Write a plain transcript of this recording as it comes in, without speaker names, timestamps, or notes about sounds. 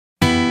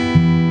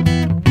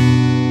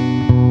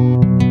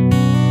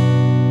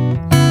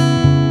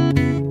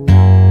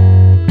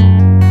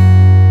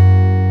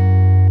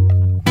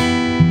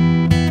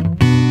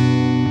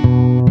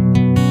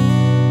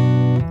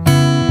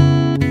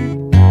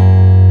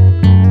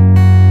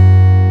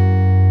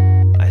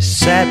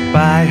sat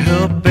by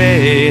her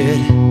bed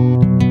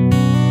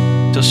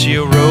till she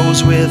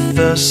arose with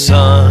the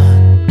sun.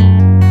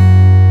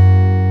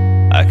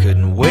 I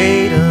couldn't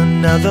wait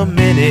another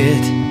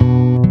minute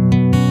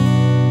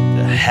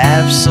to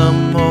have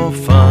some more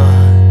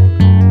fun.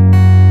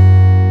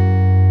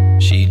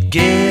 She'd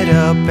get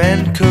up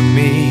and cook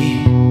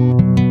me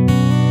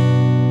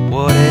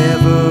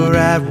whatever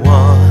I'd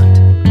want.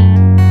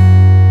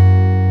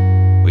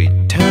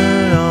 We'd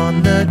turn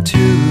on the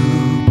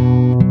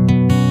tube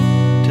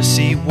to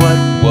see what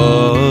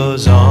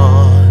was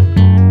on.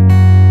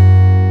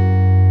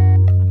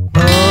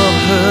 Of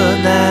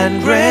her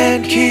 9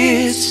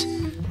 grandkids,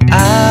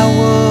 I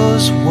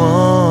was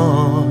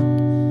one.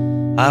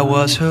 I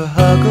was her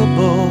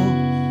huggable,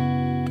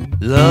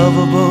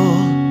 lovable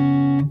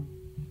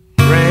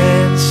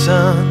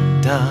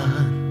grandson done.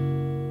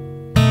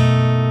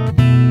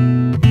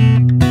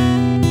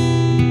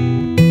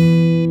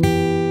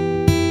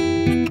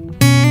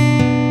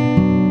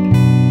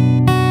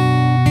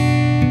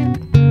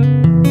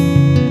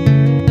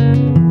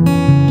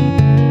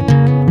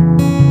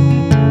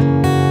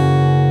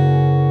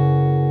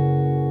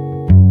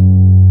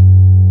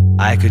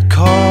 I could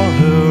call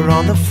her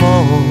on the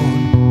phone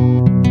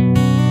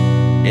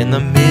in the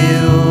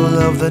middle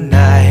of the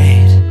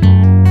night.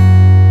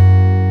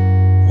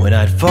 When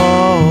I'd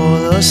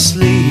fall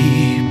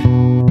asleep,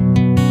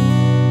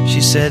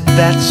 she said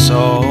that's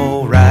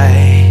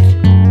alright.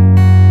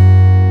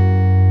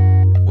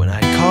 When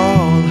I'd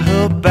call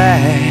her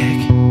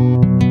back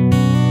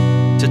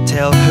to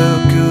tell her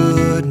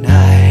good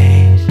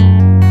night,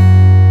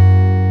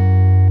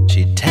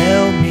 she'd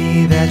tell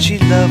me that she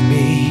loved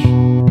me.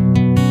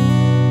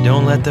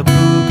 Don't let the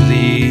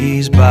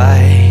booglies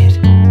bite.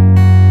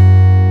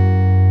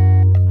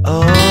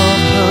 Of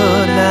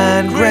her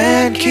 9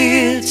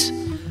 grandkids,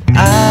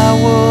 I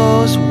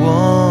was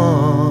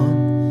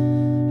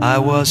one. I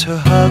was her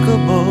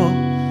huggable,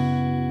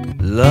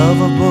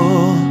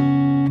 lovable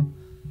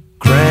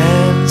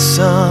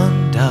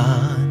grandson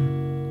done.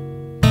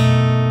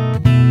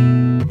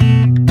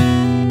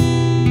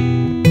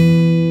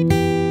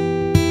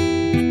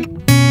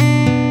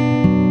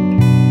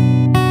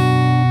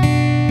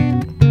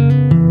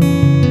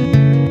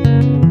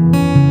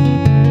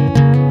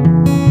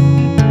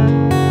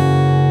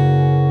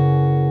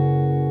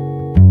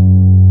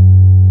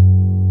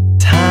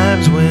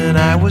 When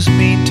I was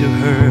mean to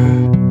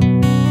her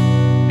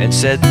and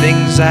said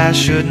things I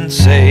shouldn't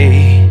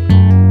say,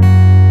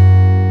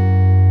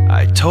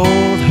 I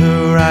told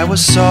her I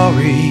was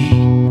sorry,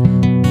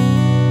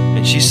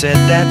 and she said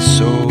that's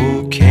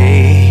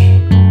okay.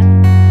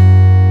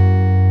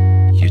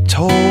 You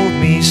told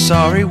me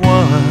sorry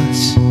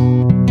once,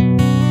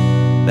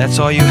 that's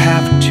all you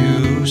have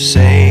to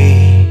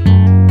say.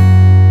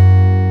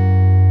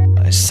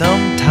 I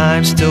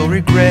sometimes still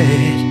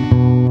regret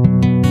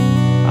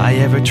I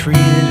ever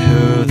treated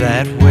her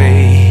that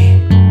way.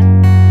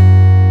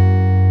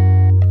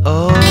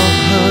 Of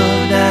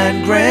her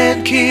 9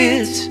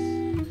 grandkids,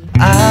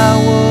 I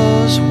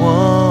was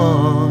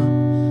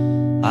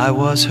one. I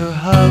was her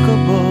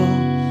huggable,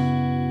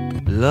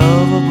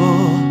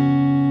 lovable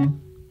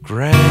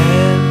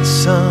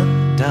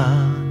grandson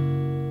done.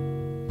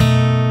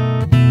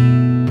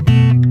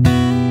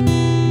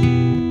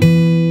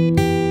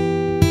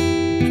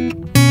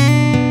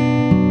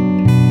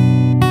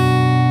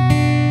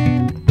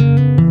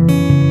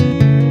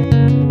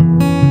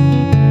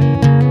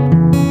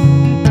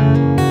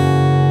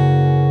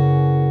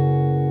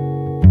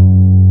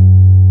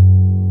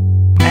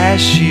 As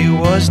she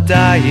was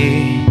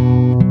dying,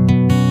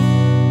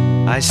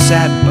 I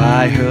sat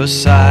by her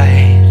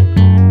side.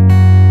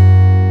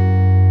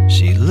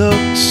 She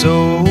looked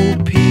so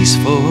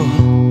peaceful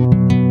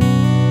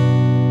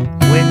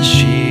when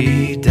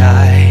she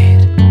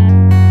died.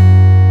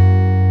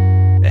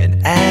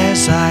 And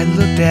as I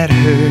looked at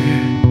her,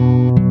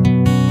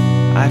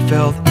 I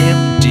felt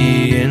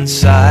empty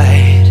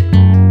inside.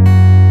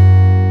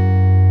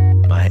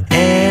 My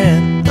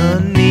Aunt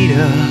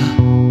Anita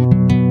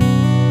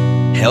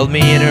held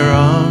me in her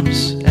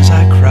arms as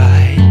I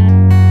cried.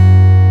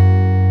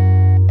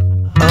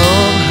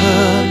 Of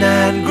her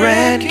 9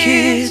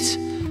 grandkids,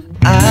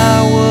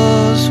 I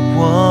was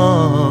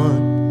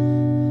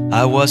one.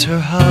 I was her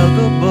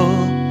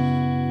huggable,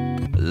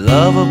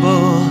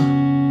 lovable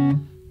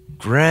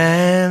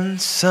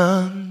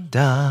grandson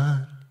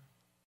done.